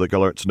much so that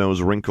Gellert's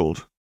nose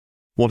wrinkled,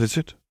 What is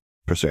it?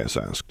 Perseus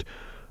asked,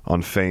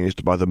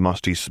 unfazed by the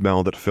musty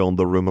smell that filled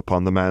the room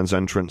upon the man's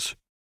entrance.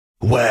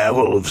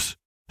 Werewolves!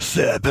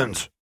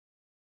 Serpent!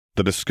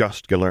 The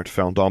disgust Gellert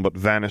felt all but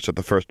vanished at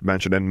the first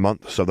mention in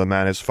months of the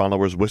man his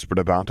followers whispered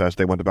about as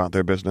they went about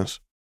their business.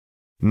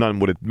 None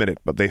would admit it,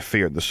 but they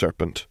feared the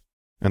serpent,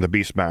 and the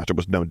Beastmaster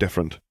was no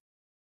different.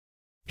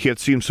 He had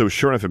seemed so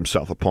sure of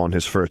himself upon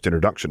his first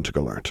introduction to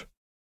Gellert.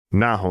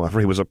 Now, however,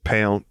 he was a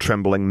pale,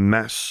 trembling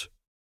mess.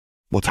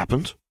 What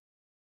happened?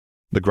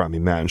 The grimy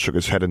man shook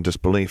his head in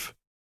disbelief.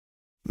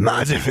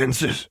 My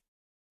defenses.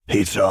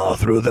 He tore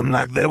through them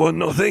like they were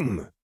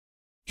nothing.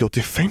 Your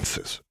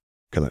defenses?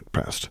 Gellert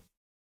pressed.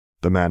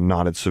 The man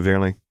nodded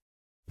severely.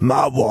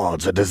 My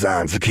wards are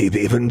designed to keep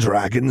even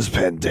dragons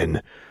penned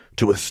in,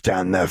 to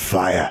withstand their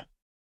fire.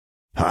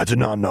 I do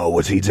not know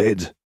what he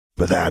did,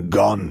 but they are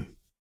gone.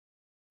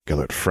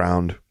 Gellert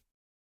frowned.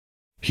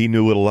 He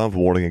knew little of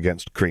warding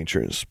against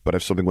creatures, but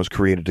if something was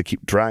created to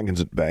keep dragons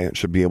at bay, it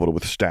should be able to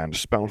withstand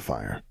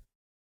spellfire.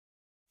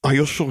 Are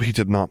you sure he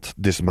did not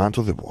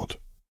dismantle the ward?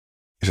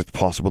 Is it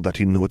possible that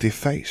he knew what he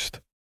faced?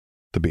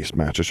 The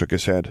Beastmaster shook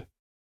his head.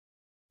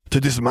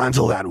 To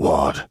dismantle that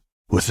ward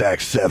would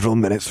take several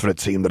minutes for a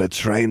team that had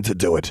trained to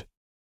do it.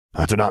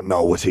 I do not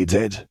know what he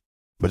did,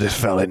 but it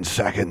fell in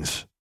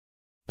seconds.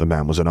 The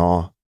man was in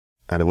awe,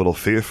 and a little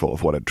fearful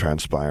of what had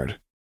transpired,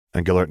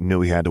 and Gellert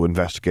knew he had to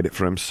investigate it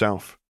for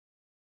himself.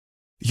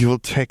 You will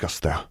take us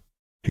there,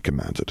 he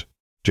commanded,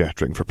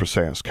 gesturing for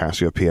Perseus,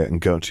 Cassiopeia,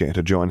 and Gautier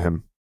to join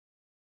him.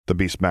 The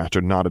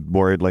Beastmaster nodded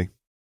worriedly.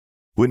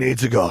 We need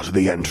to go to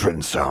the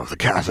entrance of the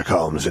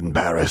catacombs in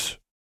Paris.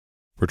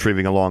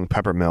 Retrieving a long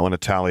pepper mill an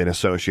Italian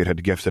associate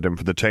had gifted him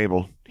for the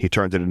table, he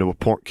turned it into a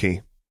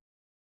portkey.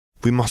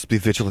 We must be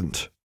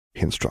vigilant,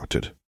 he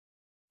instructed.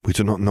 We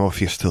do not know if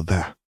he is still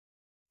there.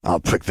 I'll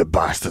prick the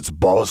bastard's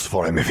balls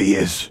for him if he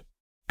is,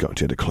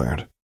 Gautier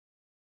declared.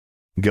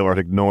 Gellert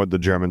ignored the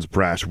German's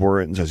brash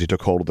words as he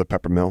took hold of the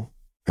pepper mill,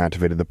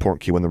 activated the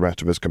portkey when the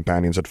rest of his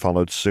companions had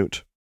followed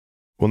suit.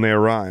 When they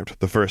arrived,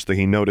 the first thing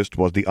he noticed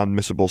was the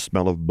unmissable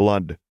smell of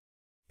blood,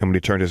 and when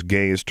he turned his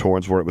gaze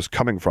towards where it was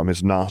coming from,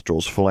 his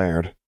nostrils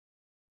flared.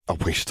 A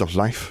waste of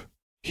life,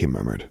 he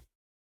murmured.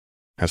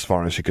 As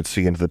far as he could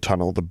see into the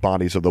tunnel, the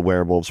bodies of the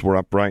werewolves were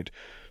upright,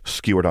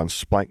 skewered on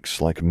spikes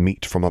like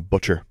meat from a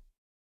butcher.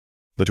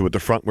 The two at the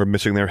front were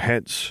missing their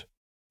heads,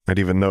 and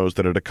even those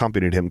that had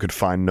accompanied him could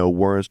find no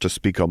words to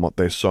speak on what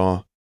they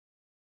saw.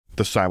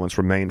 The silence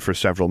remained for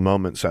several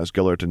moments as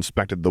Gellert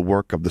inspected the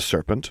work of the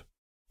serpent.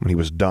 When he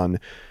was done,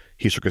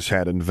 he shook his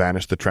head and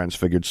vanished the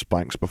transfigured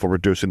spikes before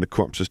reducing the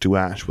corpses to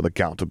ash with a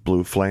gout of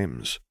blue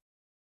flames.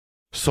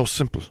 So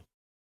simple,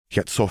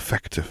 yet so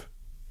effective,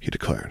 he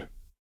declared.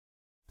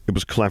 It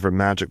was clever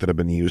magic that had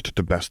been used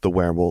to best the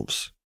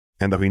werewolves,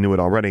 and though he knew it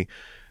already,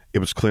 it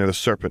was clear the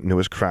serpent knew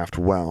his craft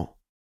well.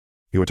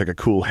 It would take a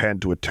cool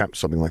head to attempt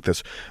something like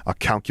this, a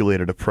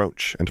calculated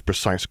approach and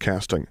precise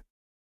casting.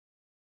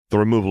 The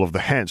removal of the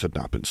heads had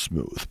not been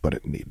smooth, but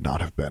it need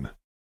not have been.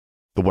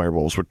 The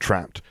werewolves were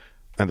trapped,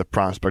 and the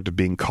prospect of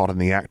being caught in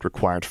the act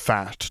required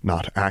fast,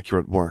 not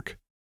accurate work.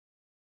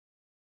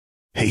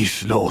 He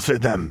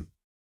slaughtered them,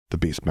 the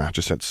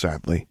Beastmaster said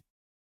sadly.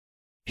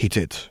 He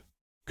did,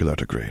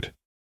 Gellert agreed.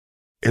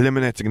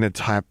 Eliminating an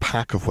entire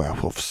pack of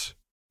werewolves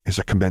is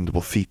a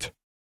commendable feat.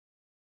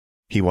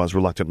 He was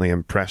reluctantly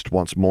impressed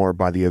once more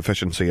by the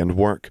efficiency and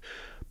work,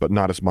 but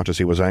not as much as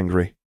he was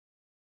angry.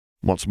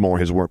 Once more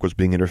his work was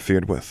being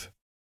interfered with.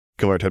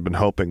 Gellert had been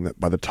hoping that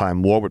by the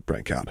time war would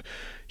break out,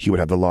 he would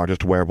have the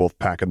largest werewolf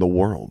pack in the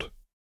world.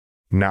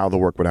 Now the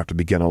work would have to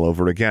begin all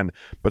over again,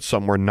 but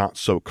somewhere not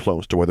so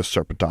close to where the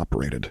serpent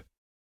operated.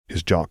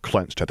 His jaw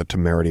clenched at the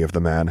temerity of the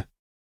man.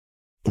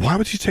 Why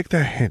would he take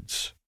their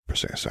heads?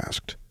 Perseus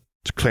asked.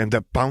 To claim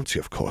their bounty,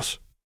 of course,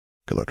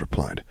 Gellert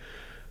replied.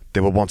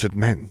 They were wanted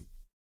men,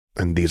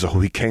 and these are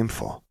who he came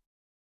for.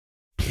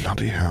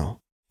 Bloody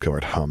hell,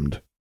 Gellert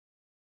hummed.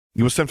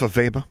 You will send for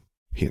Weber,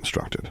 he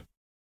instructed.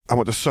 I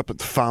want the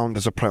serpent found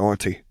as a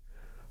priority.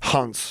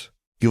 Hans,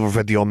 you have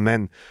ready your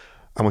men.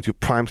 I want you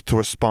primed to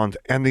respond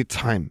any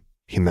time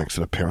he makes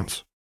an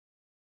appearance.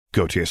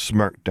 Gautier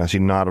smirked as he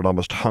nodded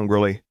almost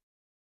hungrily.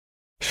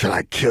 Shall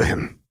I kill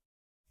him?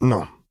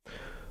 No.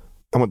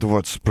 I want the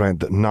word spread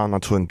that now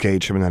not to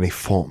engage him in any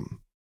form.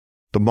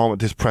 The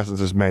moment his presence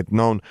is made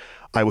known,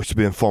 I wish to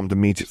be informed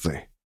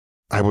immediately.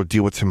 I will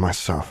deal with him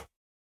myself.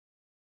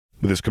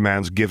 With his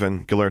commands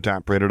given, Gellert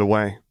apparated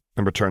away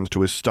and returned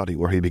to his study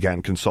where he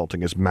began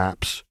consulting his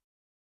maps.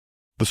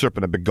 The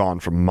serpent had been gone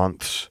for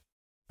months,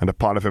 and a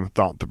part of him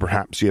thought that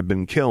perhaps he had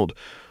been killed,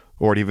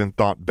 or had even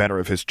thought better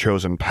of his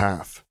chosen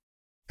path.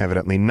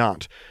 Evidently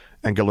not,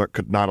 and Gellert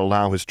could not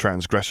allow his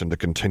transgression to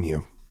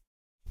continue.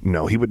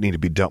 No, he would need to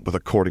be dealt with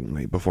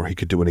accordingly before he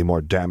could do any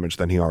more damage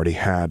than he already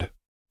had.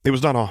 It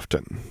was not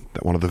often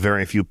that one of the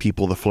very few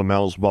people the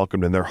Flamels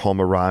welcomed in their home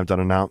arrived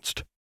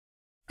unannounced.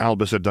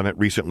 Albus had done it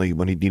recently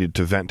when he needed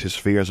to vent his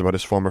fears about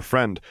his former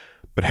friend,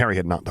 but Harry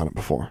had not done it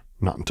before,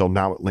 not until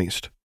now at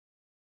least.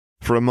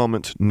 For a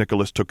moment,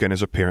 Nicholas took in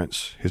his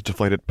appearance, his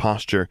deflated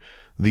posture,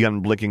 the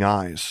unblinking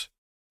eyes,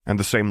 and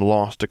the same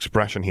lost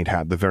expression he'd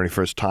had the very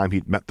first time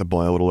he'd met the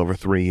boy a little over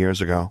 3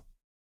 years ago.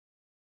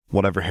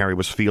 Whatever Harry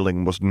was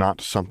feeling was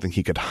not something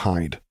he could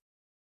hide.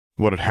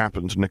 What had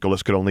happened,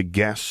 Nicholas could only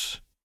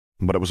guess,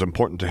 but it was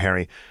important to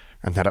Harry,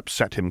 and had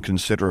upset him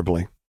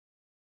considerably.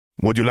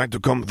 "Would you like to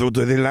come through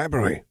to the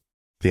library?"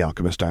 the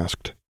alchemist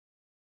asked.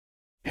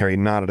 Harry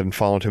nodded and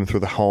followed him through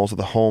the halls of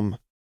the home.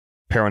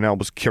 Perenelle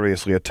was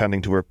curiously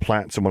attending to her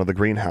plants in one of the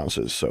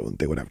greenhouses, so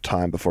they would have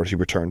time before she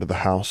returned to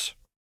the house.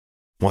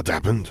 "What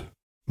happened?"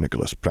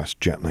 Nicholas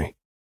pressed gently.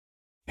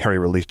 Harry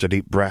released a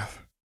deep breath.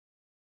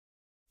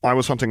 "I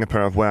was hunting a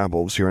pair of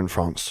werewolves here in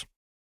France.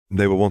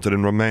 They were wanted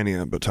in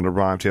Romania, but had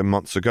arrived here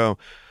months ago,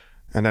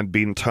 and had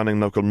been turning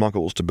local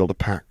muggles to build a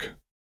pack."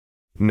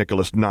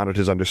 Nicholas nodded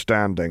his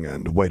understanding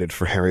and waited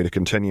for Harry to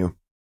continue.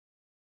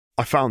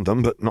 "I found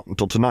them, but not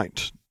until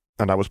tonight,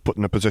 and I was put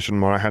in a position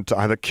where I had to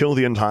either kill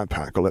the entire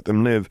pack or let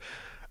them live,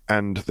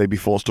 and they'd be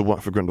forced to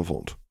work for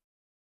Grindelwald.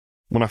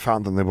 When I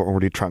found them, they were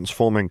already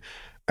transforming,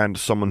 and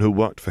someone who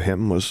worked for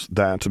him was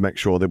there to make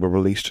sure they were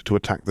released to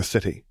attack the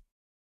city."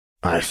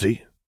 "I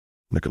see,"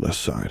 Nicholas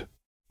sighed.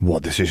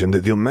 "What decision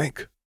did you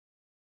make?"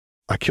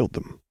 "I killed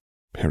them,"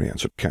 Harry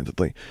answered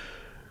candidly.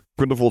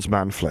 "Grindelwald's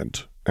man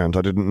fled, and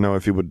I didn't know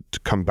if he would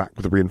come back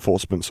with the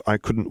reinforcements. I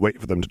couldn't wait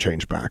for them to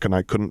change back, and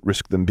I couldn't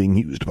risk them being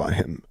used by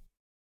him."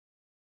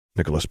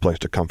 Nicholas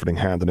placed a comforting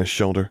hand on his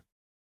shoulder.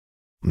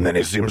 "Then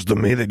it seems to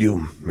me that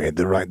you made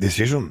the right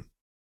decision."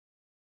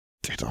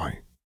 "Did I?"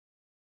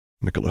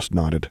 Nicholas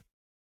nodded.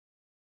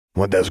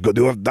 "What else could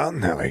you have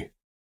done, Harry?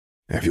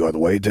 If you had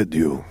waited,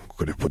 you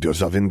could have put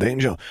yourself in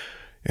danger.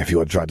 If you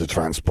had tried to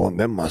transport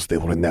them whilst they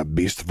were in their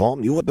beast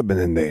form, you would have been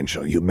in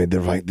danger. You made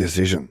the right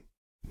decision,"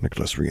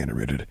 Nicholas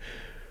reiterated.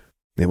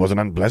 "It was an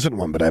unpleasant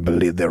one, but I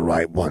believe the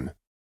right one.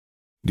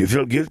 Do you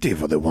feel guilty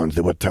for the ones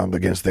that were turned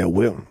against their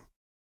will?"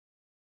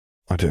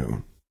 "I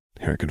do,"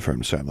 Harry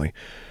confirmed sadly.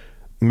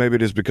 "Maybe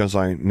it is because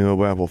I knew a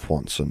werewolf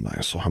once, and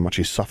I saw how much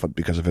he suffered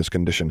because of his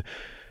condition.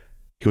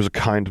 He was a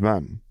kind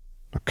man,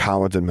 a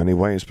coward in many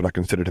ways, but I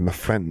considered him a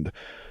friend.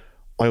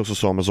 I also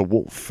saw him as a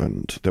wolf,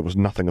 and there was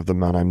nothing of the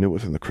man I knew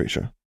within the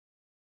creature.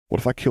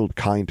 What if I killed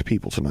kind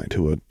people tonight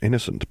who were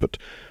innocent, but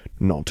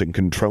not in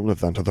control of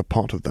that other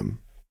part of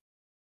them?"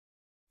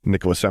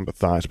 Nicholas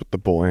empathized with the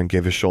boy and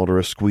gave his shoulder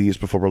a squeeze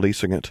before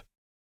releasing it.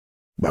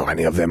 "Were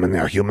any of them in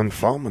their human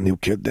form when you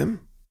killed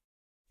them?"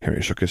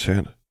 Harry shook his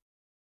head.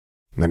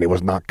 "Then it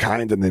was not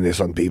kind and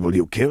innocent people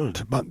you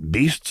killed, but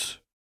beasts.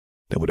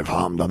 They would have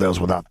harmed others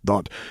without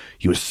thought.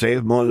 You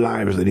saved more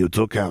lives than you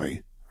took,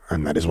 Harry,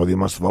 and that is what you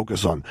must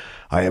focus on.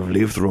 I have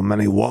lived through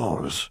many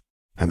wars,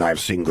 and I have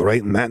seen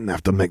great men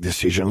have to make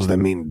decisions that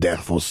mean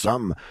death for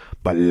some,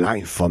 but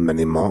life for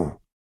many more.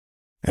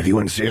 If you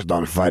insist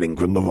on fighting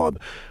Grindelwald,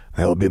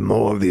 there will be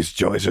more of these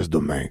choices to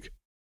make.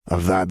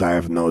 Of that I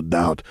have no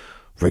doubt,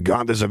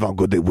 regardless of how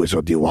good a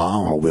wizard you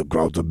are or will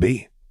grow to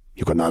be.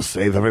 You cannot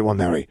save everyone,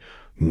 Harry.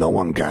 No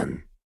one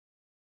can."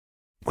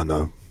 "I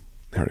know,"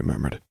 Harry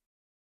murmured.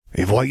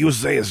 "If what you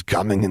say is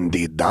coming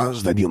indeed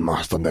does, then you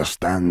must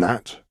understand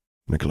that,"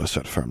 Nicholas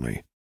said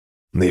firmly.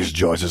 "These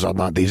choices are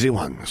not easy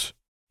ones.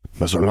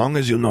 But so long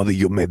as you know that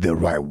you made the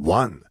right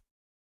one,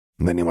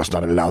 then you must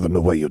not allow them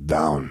to weigh you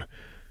down.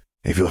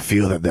 If you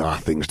feel that there are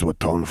things to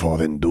atone for,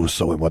 then do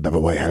so in whatever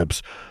way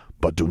helps,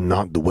 but do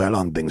not dwell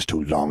on things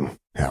too long,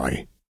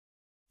 Harry.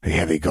 A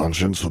heavy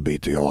conscience will be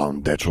to your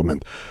own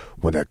detriment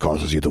when that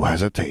causes you to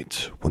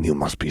hesitate, when you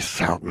must be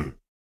certain."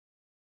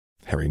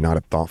 Harry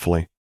nodded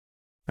thoughtfully,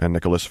 and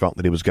Nicholas felt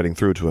that he was getting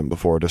through to him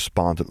before a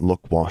despondent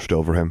look washed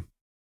over him.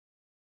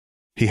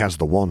 "He has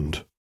the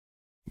wand."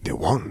 "The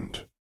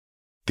wand?"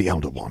 "The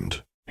Elder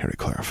Wand," Harry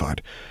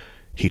clarified.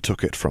 "He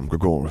took it from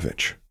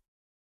Grigorovich."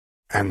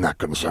 "And that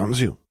concerns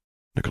you?"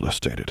 Nicholas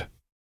stated.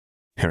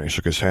 Harry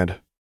shook his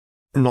head.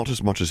 "Not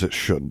as much as it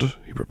should,"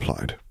 he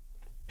replied.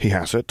 "He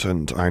has it,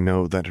 and I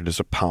know that it is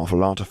a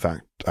powerful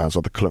artifact, as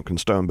are the cloak and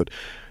stone, but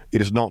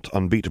it is not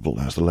unbeatable,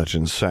 as the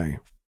legends say.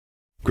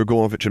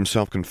 Grigorovich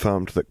himself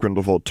confirmed that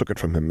Grindelwald took it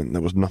from him, and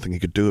there was nothing he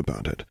could do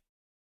about it.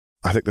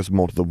 I think there's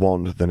more to the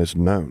wand than is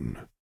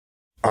known."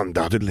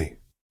 "Undoubtedly,"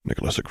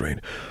 Nicholas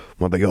agreed.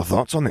 "What are your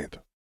thoughts on it?"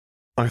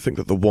 "I think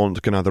that the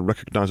wand can either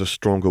recognize a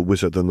stronger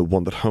wizard than the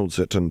one that holds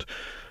it, and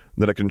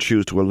that it can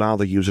choose to allow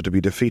the user to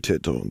be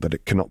defeated, or that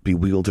it cannot be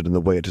wielded in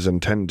the way it is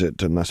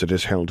intended unless it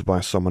is held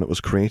by someone it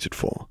was created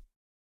for."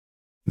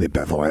 "The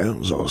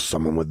Peverells, or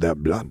someone with their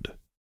blood,"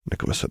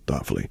 Nicholas said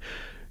thoughtfully.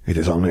 "It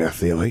is only a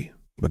theory,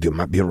 but you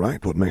might be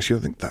right. What makes you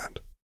think that?"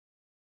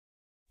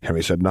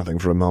 Harry said nothing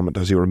for a moment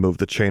as he removed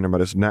the chain around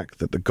his neck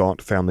that the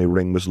gaunt family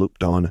ring was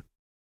looped on.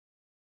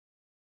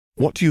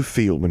 "What do you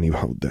feel when you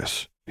hold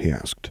this?" he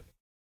asked.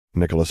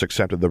 Nicholas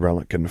accepted the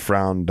relic and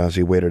frowned as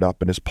he weighed it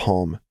up in his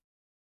palm.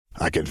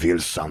 "I can feel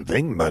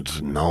something,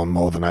 but no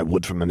more than I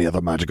would from any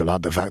other magical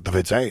artifact of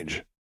its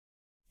age."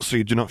 "So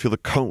you do not feel the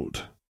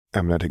cold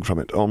emanating from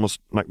it, almost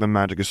like the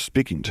magic is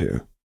speaking to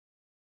you?"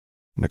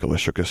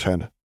 Nicholas shook his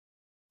head.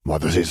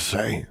 "What does it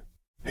say?"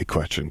 he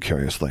questioned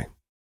curiously.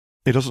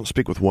 "It doesn't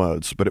speak with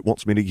words, but it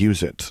wants me to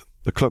use it.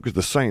 The cloak is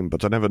the same,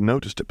 but I never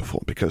noticed it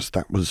before because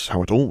that was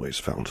how it always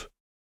felt."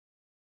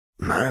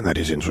 Man, that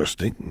is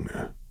interesting,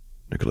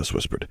 Nicholas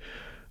whispered.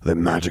 The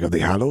magic of the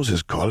Hallows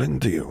is calling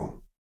to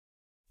you.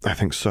 I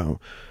think so.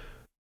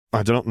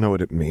 I do not know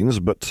what it means,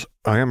 but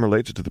I am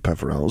related to the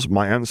Peverells.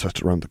 My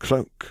ancestor owned the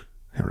cloak,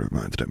 Harry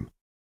reminded him.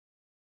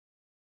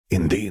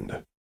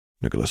 Indeed,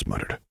 Nicholas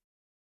muttered.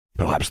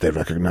 Perhaps they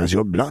recognize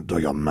your blood or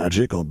your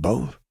magic or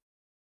both.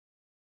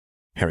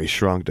 Harry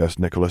shrugged as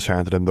Nicholas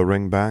handed him the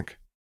ring back.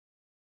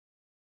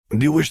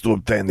 Do you wish to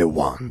obtain the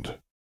wand?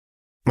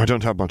 I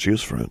don't have much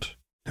use for it,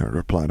 Harry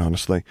replied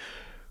honestly.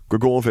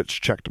 Grigorovich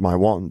checked my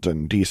wand,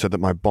 and he said that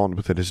my bond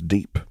with it is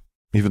deep.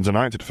 Even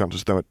tonight it felt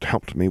as though it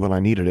helped me when I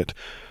needed it.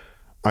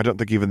 I don't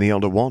think even the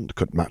Elder Wand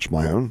could match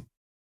my own.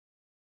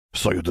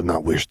 So you do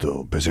not wish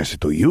to possess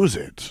it to use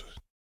it,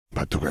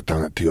 but to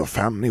return it to your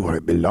family where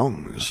it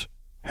belongs?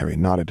 Harry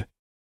nodded.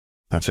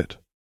 That's it.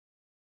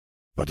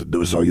 But to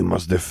do so you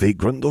must defeat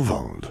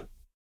Grindelwald.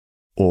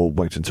 Or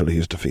wait until he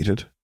is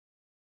defeated.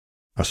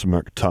 A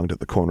smirk tugged at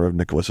the corner of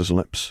Nicholas's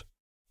lips.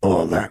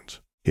 All that,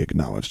 he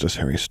acknowledged as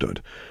Harry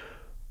stood,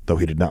 though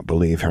he did not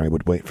believe Harry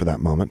would wait for that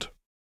moment.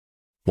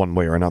 One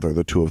way or another,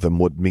 the two of them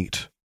would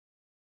meet.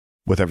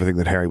 With everything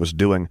that Harry was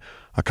doing,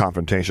 a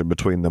confrontation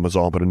between them was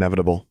all but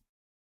inevitable.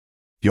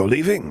 You're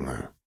leaving?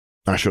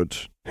 I should,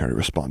 Harry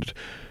responded.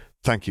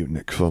 Thank you,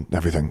 Nick, for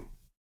everything.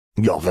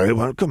 You're very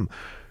welcome.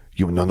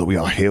 You know that we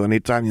are here any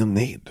time you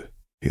need,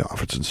 he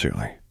offered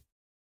sincerely.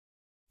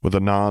 With a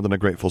nod and a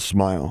grateful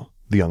smile,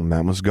 the young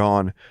man was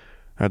gone,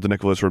 and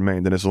Nicholas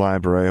remained in his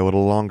library a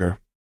little longer.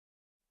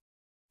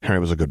 Harry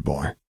was a good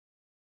boy,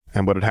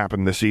 and what had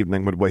happened this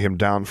evening would weigh him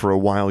down for a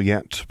while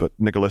yet, but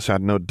Nicholas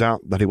had no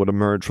doubt that he would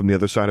emerge from the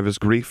other side of his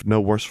grief no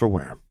worse for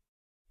wear.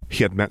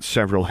 He had met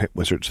several hit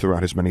wizards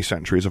throughout his many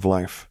centuries of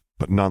life,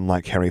 but none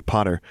like Harry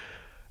Potter,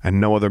 and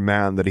no other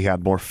man that he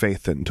had more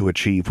faith in to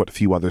achieve what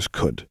few others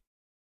could.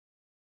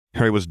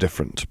 Harry was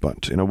different,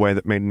 but in a way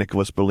that made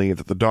Nicholas believe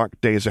that the dark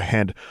days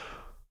ahead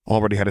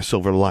already had a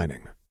silver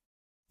lining,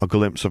 a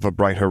glimpse of a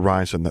bright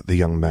horizon that the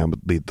young man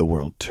would lead the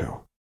world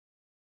to.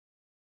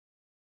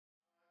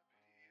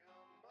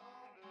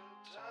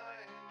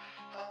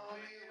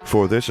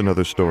 For this and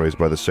other stories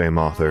by the same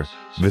author,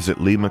 visit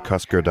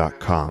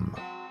leemccusker.com,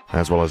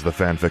 as well as the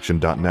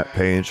fanfiction.net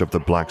page of The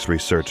Black's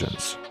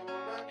Resurgence.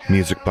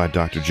 Music by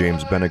Dr.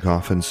 James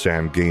Benegoff and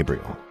Sam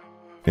Gabriel.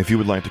 If you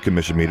would like to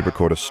commission me to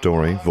record a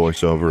story,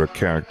 voiceover, or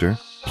character,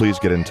 please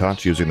get in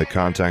touch using the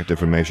contact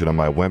information on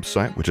my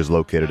website, which is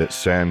located at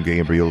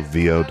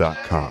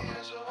samgabrielvo.com.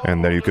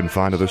 And there you can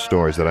find other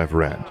stories that I've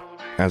read,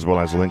 as well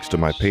as links to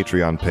my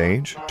Patreon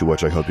page, to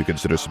which I hope you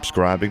consider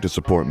subscribing to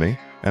support me,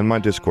 and my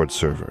Discord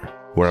server,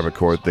 where I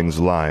record things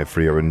live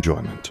for your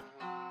enjoyment.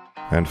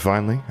 And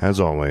finally, as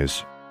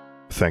always,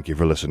 thank you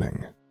for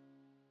listening.